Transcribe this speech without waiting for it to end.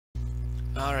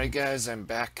Alright guys, I'm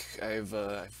back. I've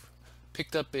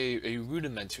picked up a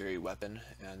rudimentary weapon,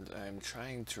 and I'm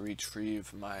trying to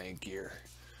retrieve my gear.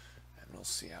 And we'll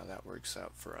see how that works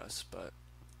out for us, but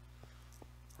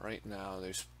right now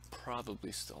there's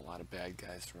probably still a lot of bad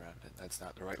guys around, and that's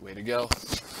not the right way to go.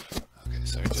 Okay,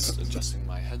 sorry, just adjusting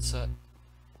my headset.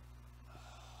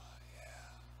 Yeah,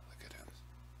 look at him.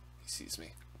 He sees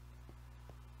me.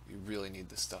 We really need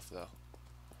this stuff though.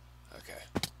 Okay.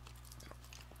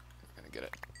 We're gonna get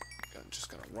it. I'm just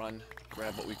gonna run,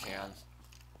 grab what we can.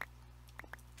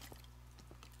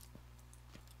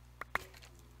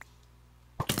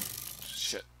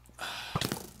 Shit.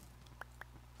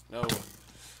 No.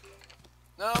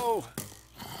 No!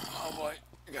 Oh boy.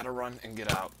 I gotta run and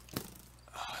get out.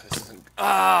 This isn't.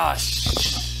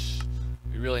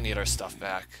 We really need our stuff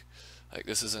back. Like,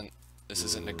 this isn't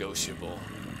negotiable.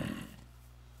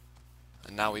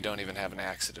 And now we don't even have an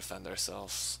axe to defend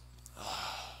ourselves.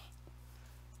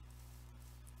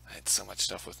 I had so much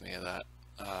stuff with me of that.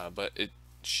 But it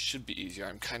should be easier.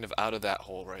 I'm kind of out of that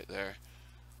hole right there.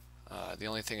 The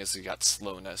only thing is we got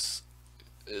slowness.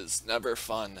 Is never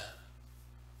fun.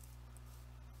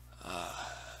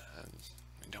 And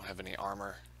we don't have any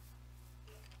armor.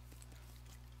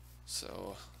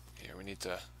 So here we need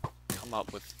to come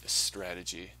up with a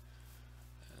strategy.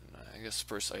 And I guess the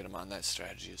first item on that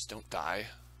strategy is don't die.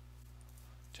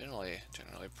 Generally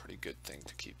a pretty good thing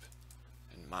to keep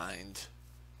in mind.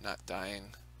 Not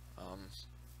dying.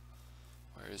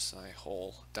 Where is my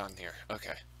hole? Down here.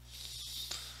 Okay.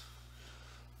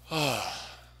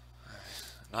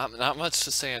 Not much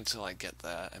to say until I get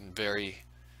that. I'm very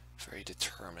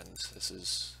determined. This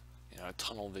is, a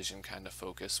tunnel vision kind of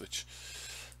focus, which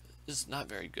is not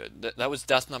very good. That was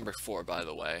death number 4, by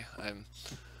the way. I'm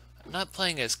not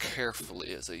playing as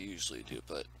carefully as I usually do,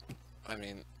 but I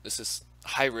mean, this is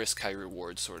high risk, high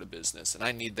reward sort of business, and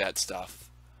I need that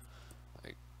stuff,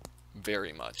 like,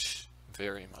 very much,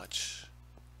 very much.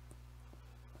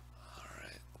 All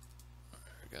right,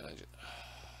 we're gonna.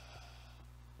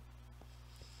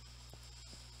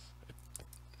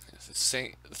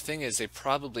 The thing is, they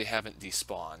probably haven't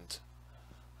despawned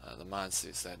the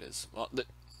monsters. That is, well,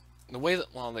 the way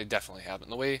that, well, they definitely haven't.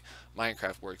 The way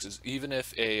Minecraft works is even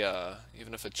if a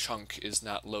chunk is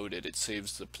not loaded, it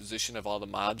saves the position of all the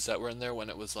mobs that were in there when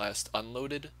it was last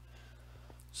unloaded.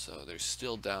 So they're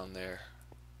still down there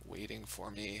waiting for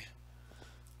me.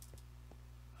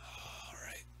 All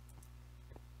right.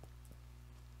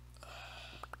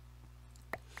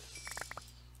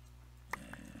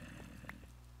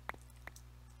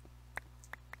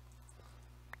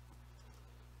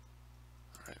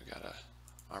 All right, we gotta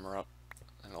armor up,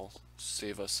 and it'll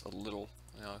save us a little,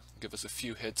 give us a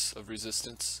few hits of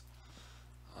resistance.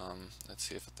 Let's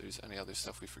see if there's any other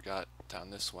stuff we forgot down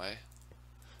this way.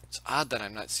 It's odd that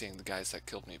I'm not seeing the guys that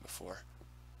killed me before.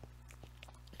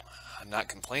 I'm not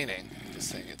complaining, I'm just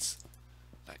saying it's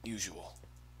not usual.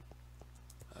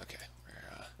 Okay,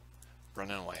 we're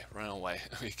running away.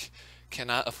 We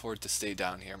cannot afford to stay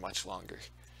down here much longer.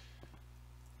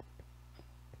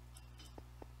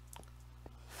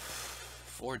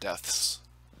 4 deaths.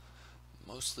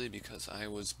 Mostly because I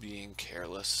was being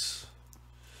careless.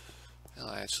 Well,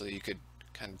 actually, you could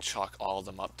kind of chalk all of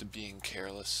them up to being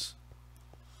careless.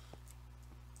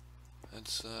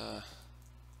 That's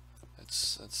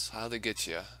how they get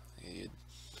you. You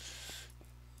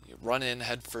run in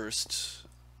head first,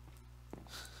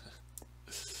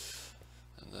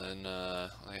 and then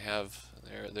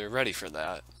they're ready for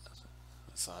that.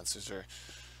 The monsters are,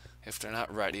 if they're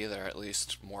not ready, they're at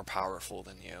least more powerful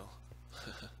than you.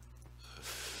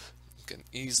 Can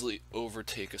easily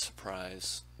overtake a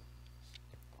surprise.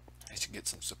 I should get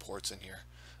some supports in here.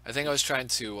 I think I was trying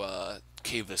to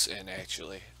cave this in,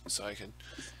 actually, so I could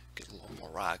get a little more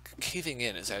rock. Caving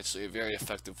in is actually a very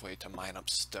effective way to mine up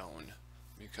stone,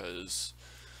 because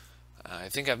I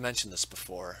think I've mentioned this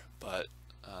before, but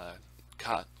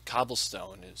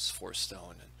cobblestone is 4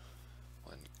 stone, and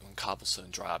when cobblestone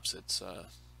drops, it's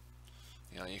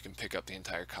you can pick up the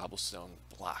entire cobblestone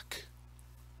block.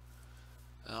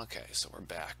 Okay, so we're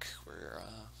back. We're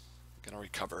gonna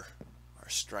recover our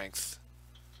strength.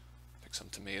 Pick some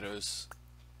tomatoes.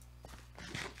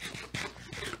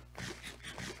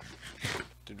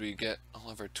 Did we get all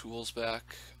of our tools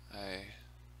back? I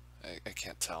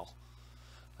can't tell.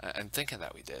 I'm thinking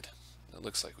that we did. It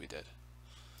looks like we did.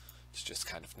 It's just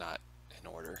kind of not in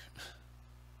order.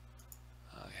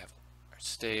 We have our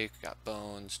steak, got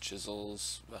bones,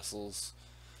 chisels, vessels.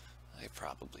 I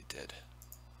probably did.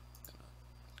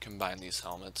 Combine these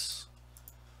helmets.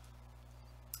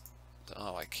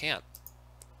 Oh, I can't.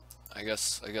 I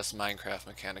guess Minecraft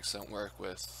mechanics don't work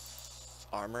with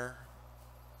armor.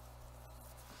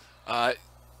 Uh,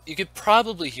 you could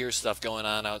probably hear stuff going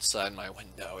on outside my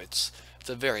window. It's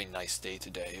a very nice day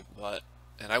today,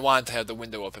 and I wanted to have the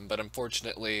window open, but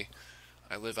unfortunately,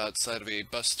 I live outside of a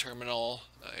bus terminal,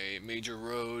 a major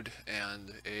road,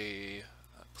 and a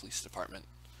police department.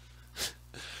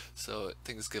 So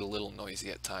things get a little noisy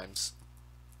at times.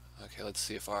 Okay, let's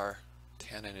see if our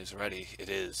tannin is ready. It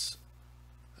is.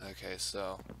 Okay,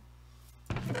 so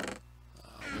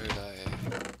where did I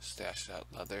stash that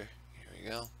leather? Here we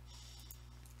go.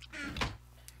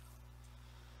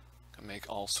 Can make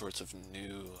all sorts of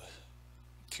new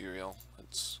material.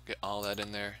 Let's get all that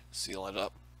in there, seal it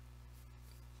up.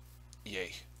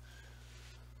 Yay.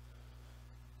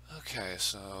 Okay,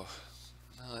 so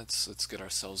let's get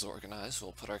ourselves organized.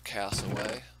 We'll put our casts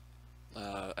away.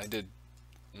 I did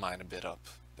mine a bit up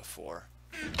before.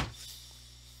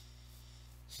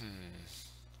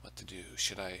 What to do?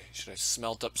 Should I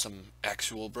smelt up some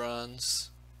actual bronze?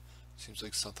 Seems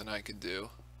like something I could do.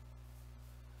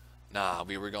 Nah,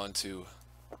 we're gonna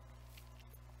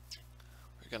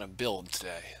build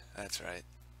today. That's right.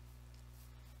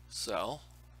 So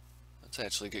let's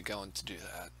actually get going to do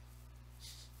that.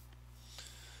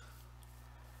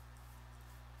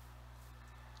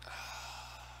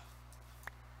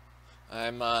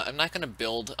 I'm not gonna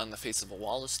build on the face of a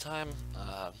wall this time.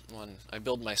 When I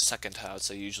build my second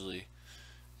house, I usually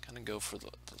kind of go for the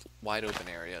wide open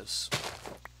areas.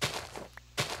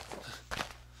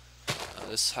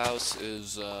 This house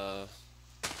is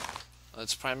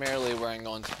it's primarily where I'm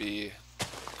going to be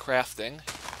crafting,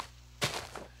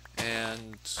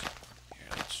 and here,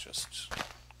 let's just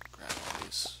grab all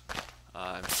these.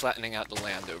 I'm flattening out the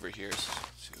land over here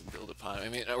to build upon. I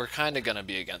mean, we're kind of going to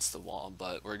be against the wall,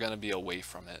 but we're going to be away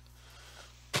from it.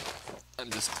 I'm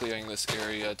just clearing this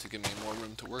area to give me more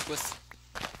room to work with.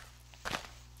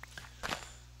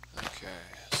 Okay,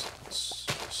 so let's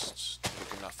just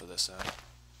take enough of this out.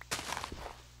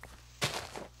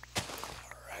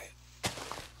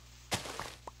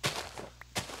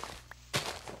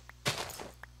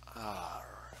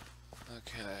 Alright.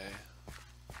 Okay.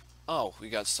 Oh, we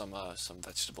got some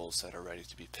vegetables that are ready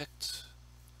to be picked.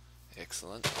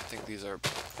 Excellent. I think these are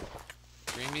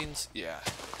green beans. Yeah.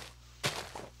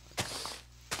 That's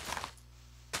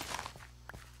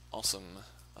awesome.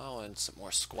 Oh, and some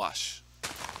more squash.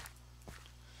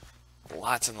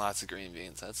 Lots and lots of green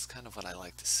beans. That's kind of what I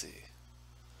like to see.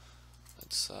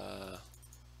 Let's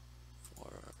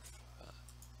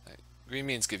green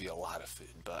beans give you a lot of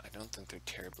food, but I don't think they're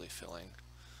terribly filling.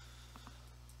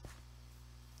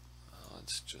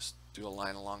 Let's just do a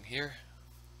line along here.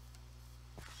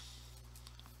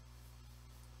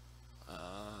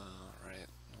 Right,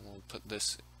 we'll put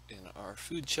this in our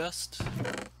food chest.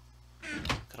 Look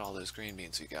at all those green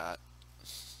beans we got.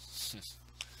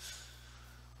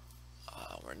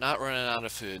 We're not running out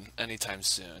of food anytime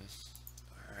soon.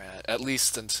 At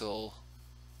least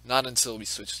not until we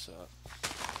switch to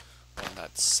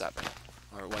 1.7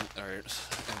 or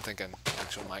I'm thinking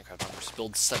actual Minecraft numbers.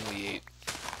 Build 78.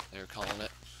 They're calling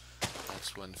it.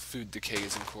 That's when food decay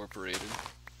is incorporated.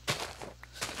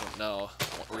 I don't know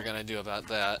what we're gonna do about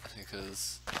that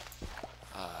because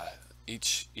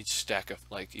each stack of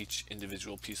each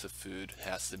individual piece of food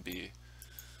has to be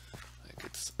like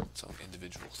its own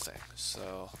individual thing.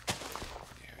 So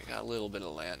here we got a little bit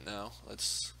of land now.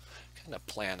 Let's kind of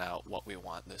plan out what we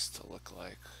want this to look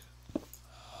like.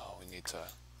 Oh, we need to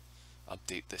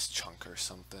update this chunk or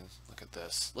something. Look at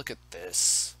this. Look at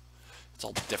this. It's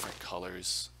all different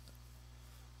colors.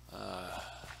 Or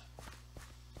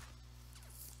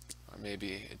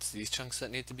maybe it's these chunks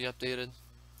that need to be updated.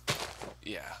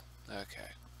 Yeah,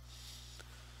 okay.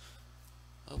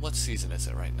 Well, what season is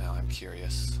it right now? I'm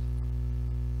curious.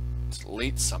 It's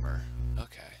late summer.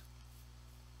 Okay.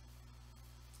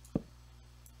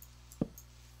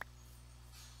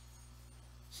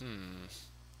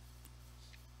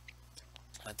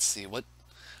 Let's see, I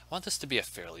want this to be a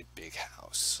fairly big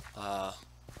house.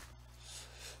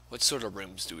 What sort of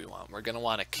rooms do we want? We're going to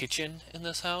want a kitchen in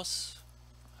this house,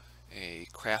 a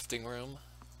crafting room,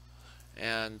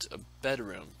 and a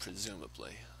bedroom,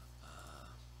 presumably.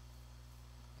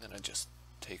 I'm going to just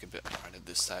take a bit more out of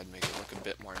this side, make it look a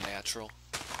bit more natural.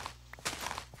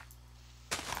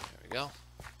 There we go.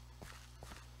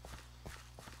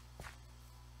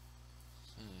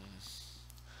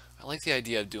 I like the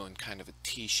idea of doing kind of a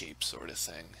T-shape sort of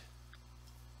thing,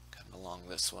 kind of along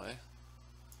this way.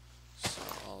 So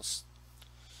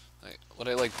what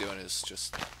I like doing is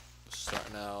just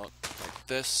starting out like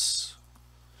this.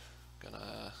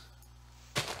 Gonna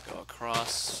go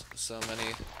across so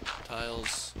many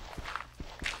tiles.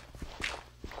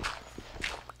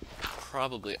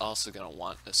 probably also going to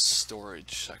want a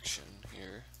storage section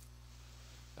here.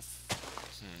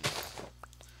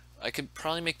 I could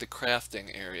probably make the crafting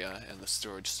area and the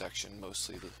storage section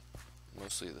mostly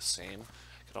the same.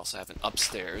 I could also have an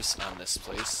upstairs on this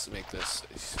place to make this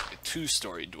a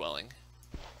two-story dwelling.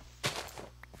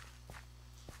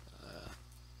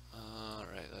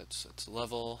 Alright, that's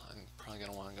level. I'm probably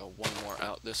going to want to go one more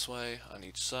out this way on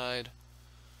each side.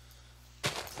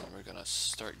 And we're going to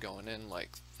start going in like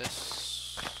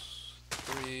this.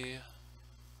 3.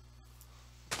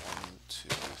 1, 2,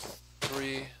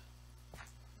 3. Like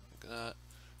that.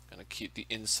 I'm going to keep the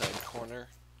inside corner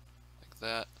like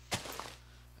that.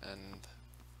 And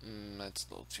that's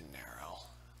a little too narrow.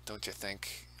 Don't you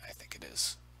think? I think it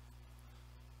is.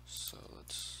 So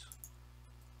let's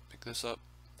pick this up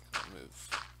and move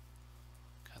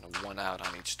kind of one out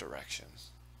on each direction.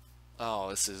 Oh,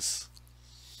 this is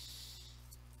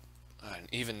an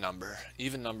even number.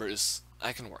 Even number is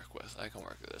I can work with. I can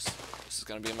work with this. This is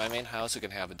going to be my main house. We can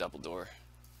have a double door.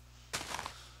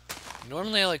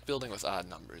 Normally I like building with odd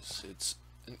numbers. It's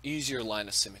an easier line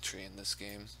of symmetry in this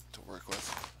game to work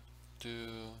with. So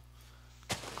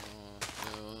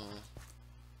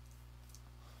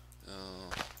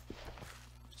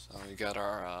we got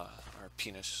our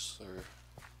penis, or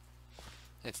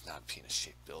it's not a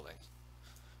penis-shaped building.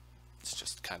 It's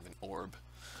just kind of an orb.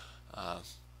 And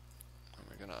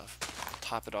we're gonna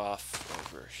top it off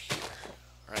over here,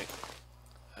 right?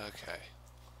 Okay.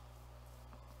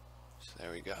 So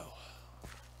there we go.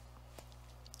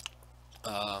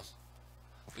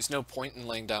 There's no point in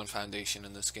laying down foundation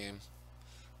in this game,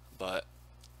 but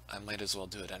I might as well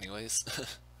do it anyways.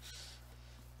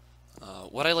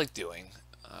 What I like doing,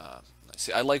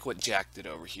 see, I like what Jack did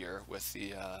over here with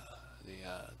the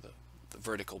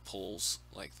vertical pulls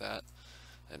like that.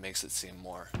 It makes it seem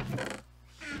more,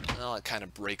 well, it kind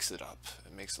of breaks it up.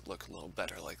 It makes it look a little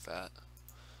better like that.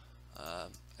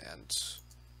 And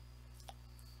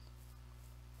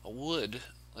a wood,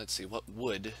 let's see, what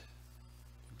wood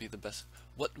would be the best?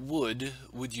 What wood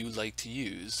would you like to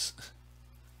use?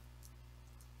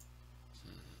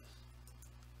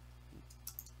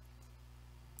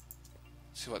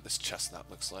 See what this chestnut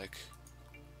looks like.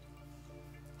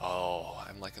 Oh,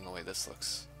 I'm liking the way this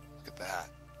looks. Look at that.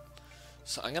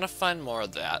 So I'm gonna find more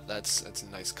of that. That's a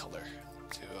nice color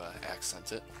to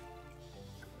accent it.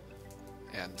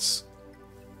 And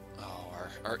oh,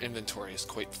 our inventory is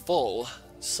quite full.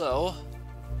 So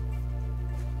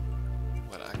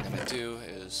what I'm gonna do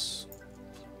is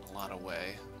put a lot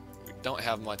away. We don't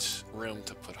have much room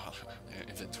to put our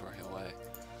inventory away,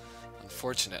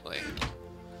 unfortunately.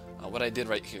 What I did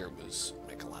right here was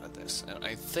make a lot of this, and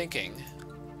I'm thinking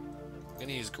I'm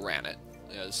gonna use granite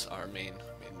as our main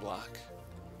block.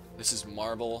 This is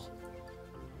marble.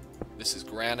 This is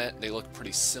granite. They look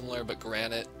pretty similar, but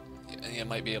granite, you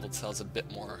might be able to tell, is a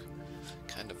bit more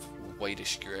kind of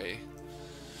whitish gray.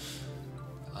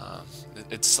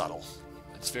 It's subtle.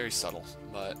 It's very subtle,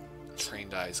 but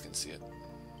trained eyes can see it.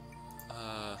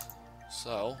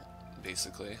 So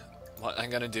basically, what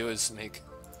I'm gonna do is make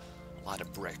a lot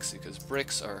of bricks, because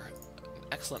bricks are an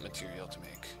excellent material to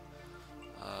make.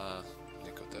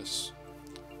 Make with this.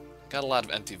 Got a lot of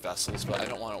empty vessels, but I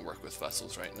don't want to work with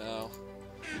vessels right now.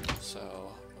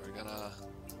 So we're gonna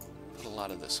put a lot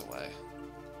of this away.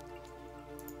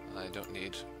 I don't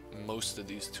need most of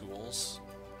these tools.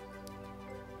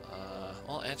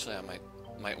 Well, actually, I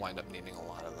might wind up needing a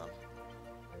lot of them.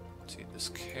 Let's see, this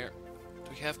carrot. Do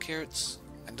we have carrots?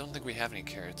 I don't think we have any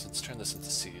carrots. Let's turn this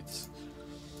into seeds.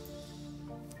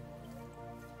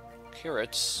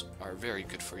 Carrots are very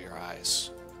good for your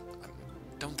eyes. I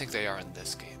don't think they are in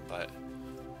this game, but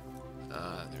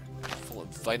they're full of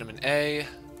vitamin A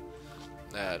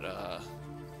that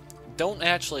don't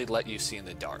actually let you see in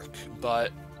the dark,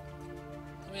 but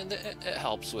I mean it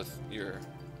helps with your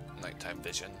nighttime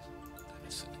vision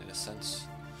in a sense.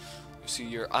 You see,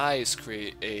 your eyes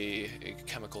create a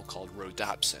chemical called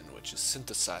rhodopsin, which is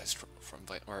synthesized from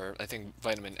or I think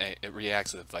vitamin A. It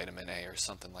reacts with vitamin A or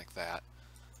something like that.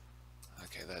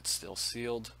 Okay, that's still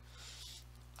sealed.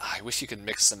 I wish you could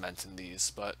mix cement in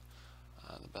these, but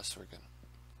the best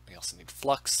we also need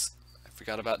flux. I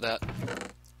forgot about that.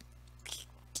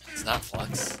 It's not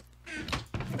flux.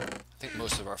 I think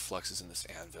most of our flux is in this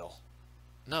anvil.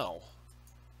 No.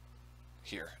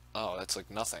 Here. Oh, that's like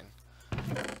nothing.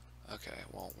 Okay,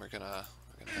 well, we're gonna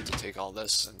have to take all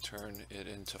this and turn it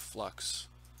into flux.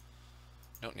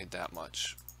 Don't need that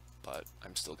much, but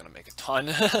I'm still gonna make a ton.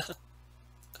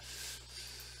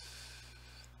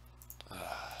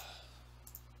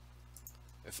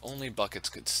 If only buckets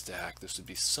could stack, this would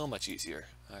be so much easier.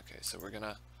 Okay, so we're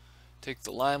gonna take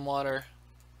the lime water,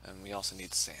 And we also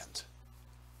need sand.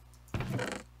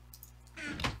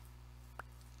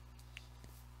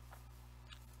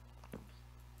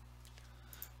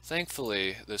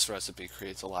 Thankfully, this recipe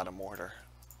creates a lot of mortar.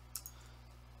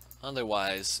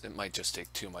 Otherwise, it might just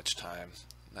take too much time.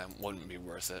 That wouldn't be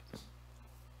worth it.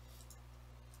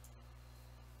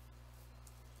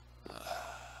 Alright,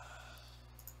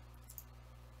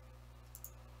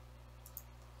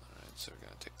 so we're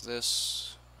going to take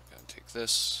this, we're going to take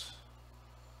this,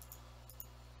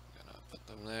 I'm going to put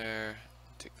them there,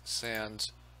 take the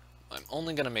sand. I'm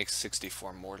only going to make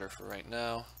 64 mortar for right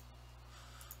now.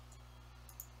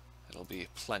 It'll be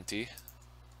plenty.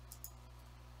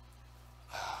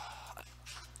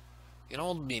 You know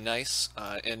what would be nice?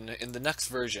 In the next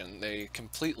version, they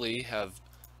completely have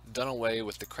done away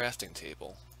with the crafting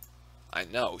table. I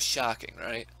know, shocking,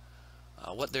 right?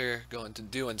 What they're going to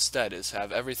do instead is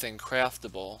have everything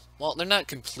craftable. Well, they're not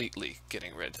completely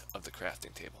getting rid of the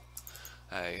crafting table.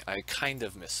 I kind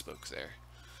of misspoke there.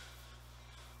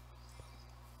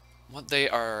 What they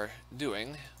are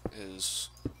doing is...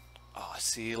 Oh,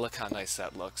 see, look how nice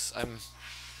that looks.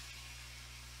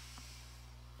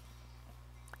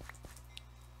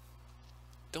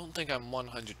 Don't think I'm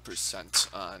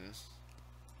 100% on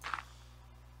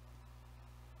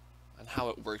how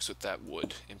it works with that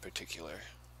wood in particular.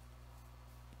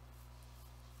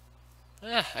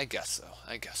 I guess so.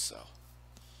 I guess so.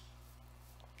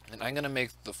 And I'm gonna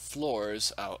make the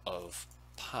floors out of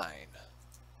pine.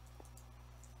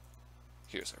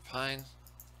 Here's our pine.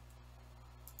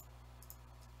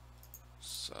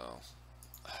 So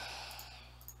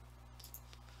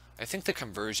I think the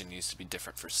conversion needs to be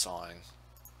different for sawing.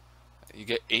 You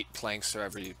get 8 planks for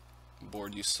every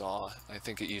board you saw. I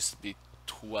think it used to be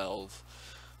 12,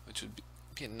 which would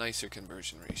be a nicer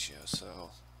conversion ratio. So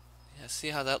yeah, see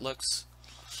how that looks?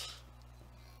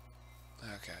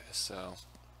 Okay, so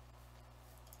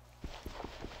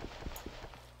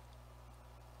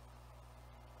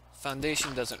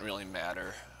foundation doesn't really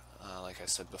matter, like I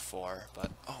said before,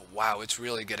 but oh wow, it's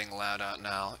really getting loud out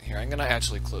now. Here, I'm gonna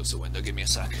actually close the window. Give me a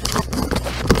sec.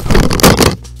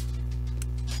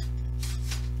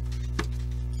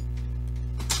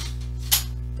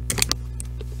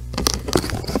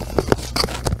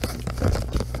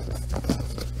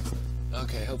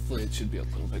 Okay, hopefully it should be a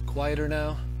little bit quieter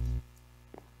now.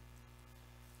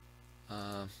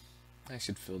 I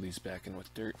should fill these back in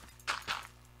with dirt.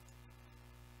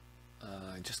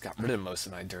 I just got rid of most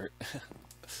of my dirt.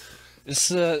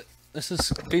 This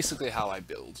is basically how I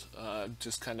build.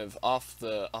 Just kind of off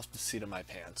the seat of my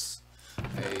pants.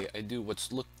 I do what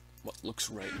looks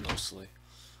right mostly.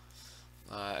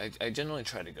 I generally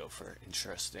try to go for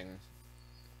interesting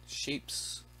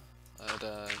shapes,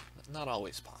 but not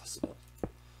always possible.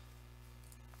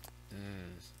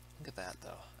 Look at that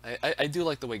though. I do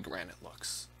like the way granite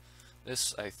looks.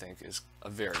 This, I think, is a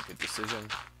very good decision.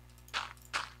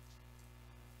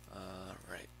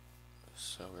 Right.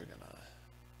 So we're gonna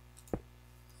put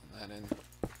that in.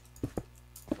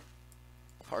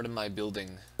 Part of my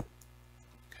building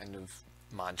kind of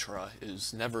mantra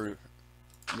is never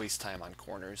waste time on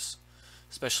corners,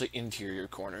 especially interior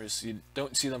corners. You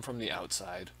don't see them from the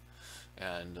outside,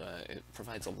 and it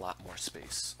provides a lot more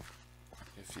space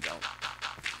if you don't.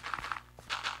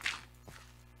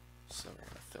 So we're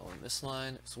going to fill in this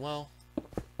line as well.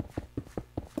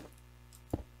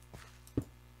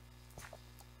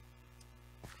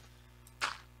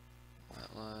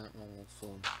 That line, we'll fill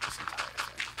in this entire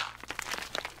thing.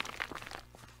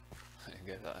 And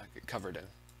get covered in.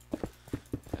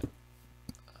 And,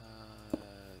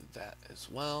 that as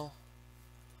well.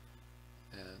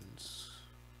 And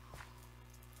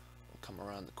we'll come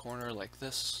around the corner like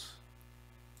this.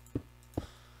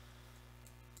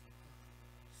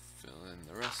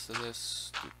 The rest of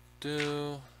this,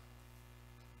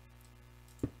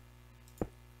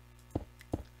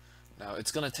 Now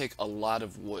it's going to take a lot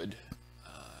of wood.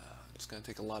 It's going to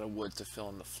take a lot of wood to fill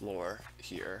in the floor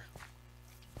here.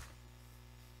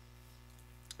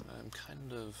 I'm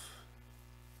kind of,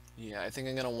 yeah, I think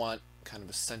I'm going to want kind of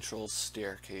a central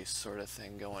staircase sort of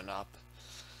thing going up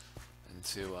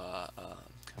into kind of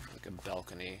like a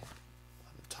balcony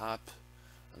on the top.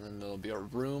 And then there'll be a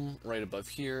room right above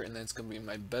here, and then it's going to be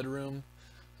my bedroom,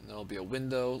 and there'll be a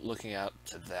window looking out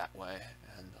to that way,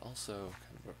 and also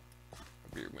kind of a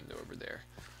rear window over there.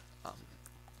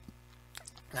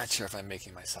 Not sure if I'm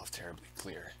making myself terribly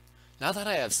clear. Now that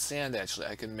I have sand, actually,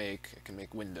 I can make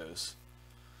windows,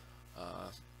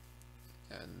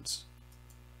 and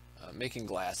making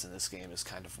glass in this game is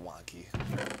kind of wonky.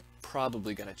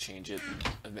 Probably going to change it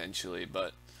eventually,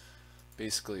 but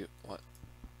basically what.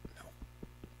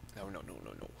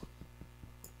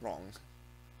 No. wrong.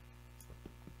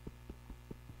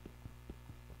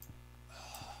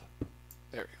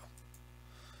 There we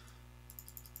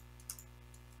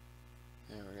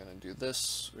go. And we're gonna do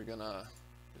this. We're gonna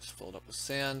just fill it up with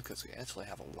sand because we actually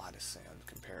have a lot of sand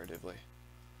comparatively.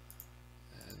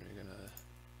 And we're gonna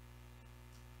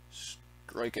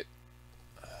strike it.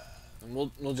 And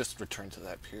we'll just return to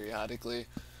that periodically.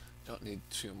 Don't need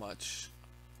too much.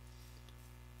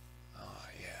 Oh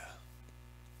yeah.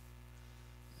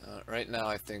 Right now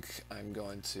I think I'm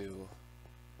going to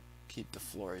keep the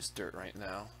floor as dirt right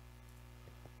now.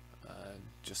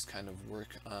 Just kind of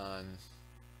work on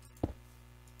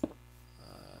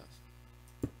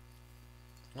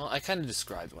well, I kind of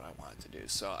described what I wanted to do,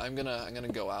 so I'm gonna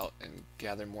go out and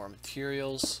gather more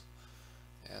materials,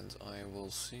 and I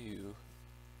will see you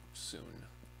soon.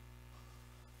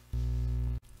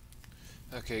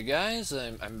 Okay guys,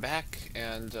 I'm back,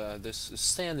 and this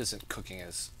sand isn't cooking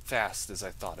as fast as I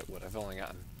thought it would. I've only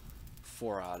gotten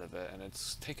 4 out of it, and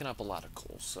it's taken up a lot of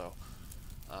coal, so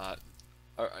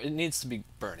it needs to be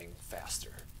burning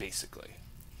faster, basically.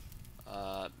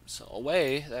 So a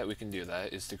way that we can do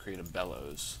that is to create a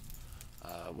bellows.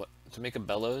 To make a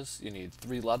bellows, you need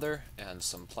 3 leather and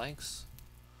some planks.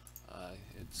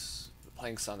 It's the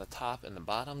planks on the top and the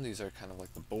bottom. These are kind of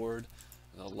like the board,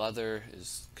 and the leather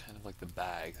is kind of like the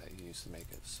bag that you use to make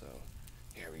it. So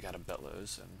here we got a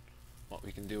bellows, and what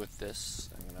we can do with this,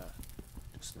 I'm gonna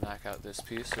just knock out this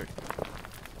piece, or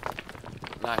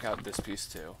knock out this piece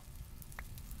too.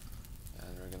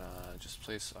 And we're gonna just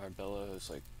place our bellows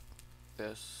like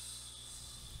this.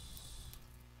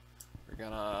 We're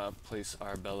gonna place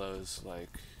our bellows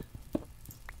like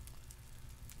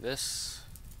this,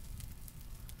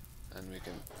 and we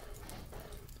can,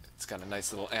 it's got a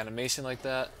nice little animation like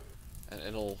that, and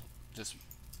it'll just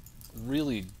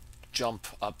really jump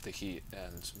up the heat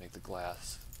and make the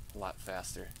glass a lot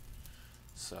faster.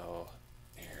 So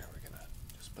here, we're gonna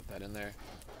just put that in there.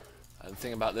 The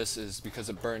thing about this is because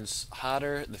it burns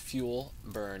hotter, the fuel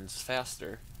burns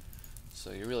faster,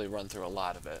 so you really run through a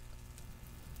lot of it.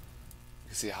 You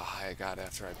can see how high I got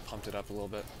after I pumped it up a little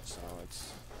bit. So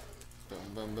it's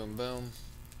boom, boom, boom, boom.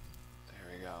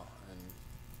 There we go. And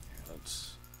here,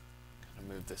 let's kind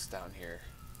of move this down here.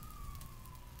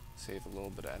 Save a little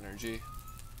bit of energy.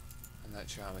 I'm not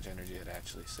sure how much energy it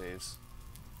actually saves.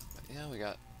 But yeah, we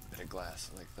got a bit of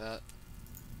glass like that.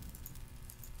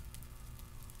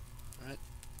 Alright.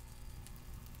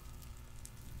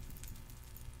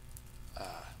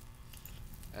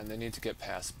 And they need to get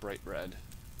past bright red.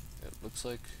 It looks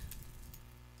like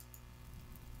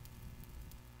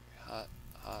hot,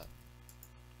 hot.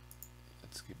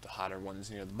 Let's keep the hotter ones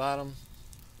near the bottom.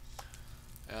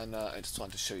 And I just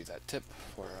wanted to show you that tip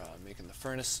for making the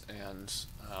furnace. And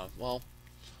well,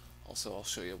 also I'll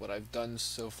show you what I've done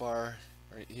so far.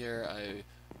 Right here,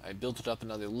 I built it up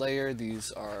another layer.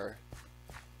 These are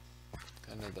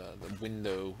kind of the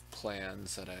window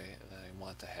plans that I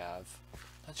want to have.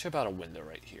 Not sure about a window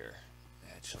right here,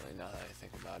 actually, now that I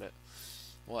think about it.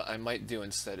 What I might do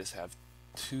instead is have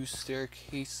 2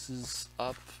 staircases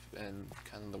up and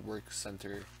kind of the work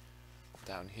center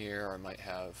down here, or I might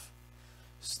have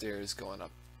stairs going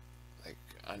up like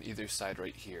on either side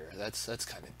right here. That's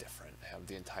kind of different. Have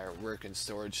the entire work and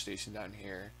storage station down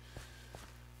here.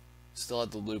 Still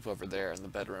have the loop over there and the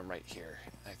bedroom right here.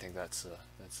 I think that's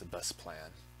the best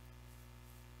plan.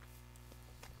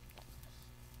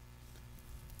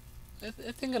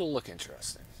 I think it'll look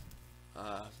interesting.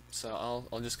 So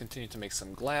I'll just continue to make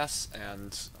some glass,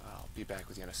 and I'll be back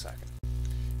with you in a second.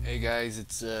 Hey guys,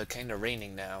 it's kind of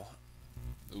raining now.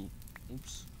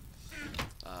 Oops.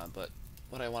 But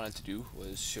what I wanted to do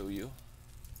was show you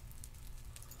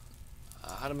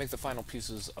how to make the final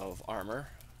pieces of armor.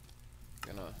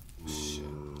 I'm gonna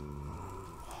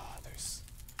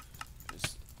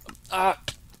oh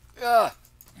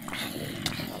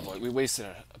boy, we wasted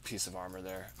a piece of armor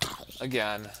there.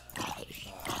 Again,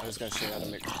 I was gonna show you how to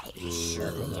make a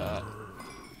shirt with that.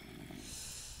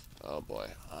 Oh boy,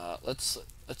 let's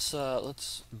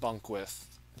bunk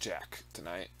with Jack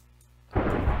tonight.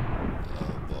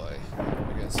 Oh boy,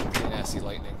 we got some pretty nasty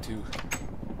lightning too.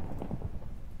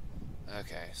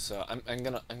 Okay, so I'm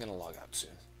gonna log out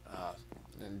soon,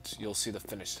 and you'll see the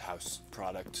finished house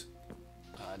product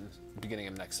beginning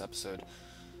of next episode.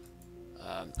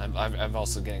 I'm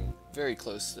also getting very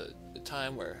close to the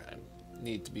time where I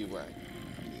need to be where I need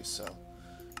to be. So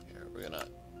here we're gonna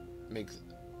make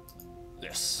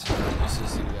this. This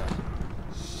is the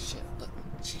shit.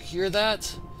 Did you hear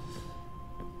that?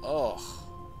 Oh,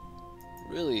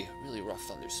 really rough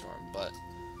thunderstorm. But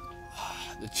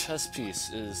the chest piece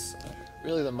is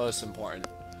really the most important.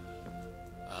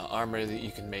 armor that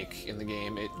you can make in the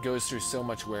game. It goes through so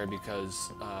much wear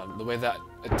because the way that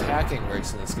attacking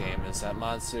works in this game is that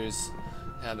monsters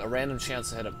have a random chance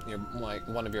to hit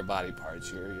one of your body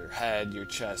parts, your head, your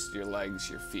chest, your legs,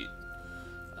 your feet.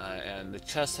 And the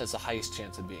chest has the highest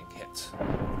chance of being hit.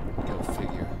 Go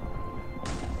figure.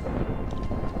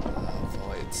 Oh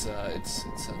boy, it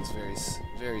sounds very,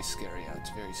 very scary out. It's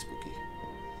very spooky.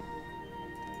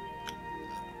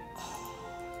 Oh,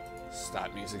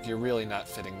 stop music. You're really not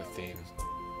fitting the theme.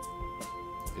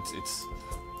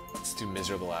 It's too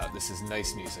miserable out. This is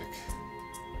nice music.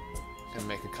 Gonna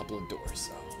make a couple of doors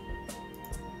though.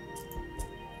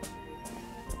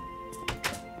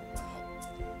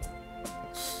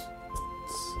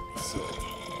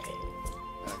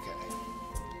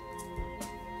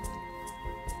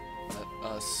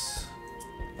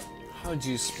 How'd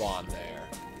you spawn there?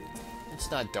 It's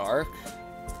not dark.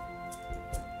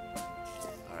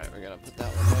 Alright, we're gonna put that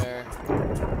one there.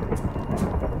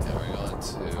 And we're going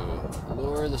to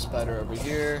lure the spider over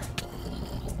here.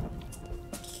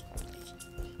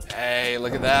 Hey,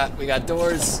 look at that. We got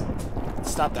doors.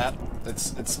 Stop that.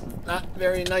 It's not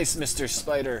very nice, Mr.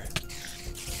 Spider.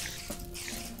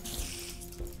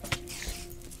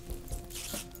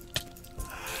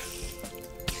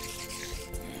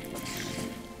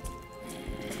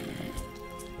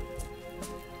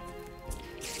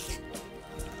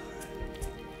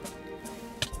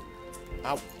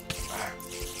 Ow.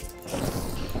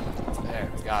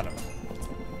 There, we got him.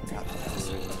 Got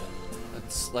him.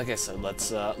 Like I said,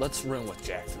 let's room with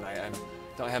Jack tonight. I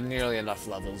don't have nearly enough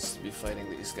levels to be fighting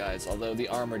these guys, although the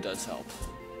armor does help.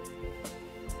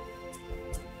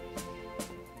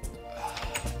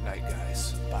 Night,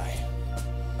 guys. Bye.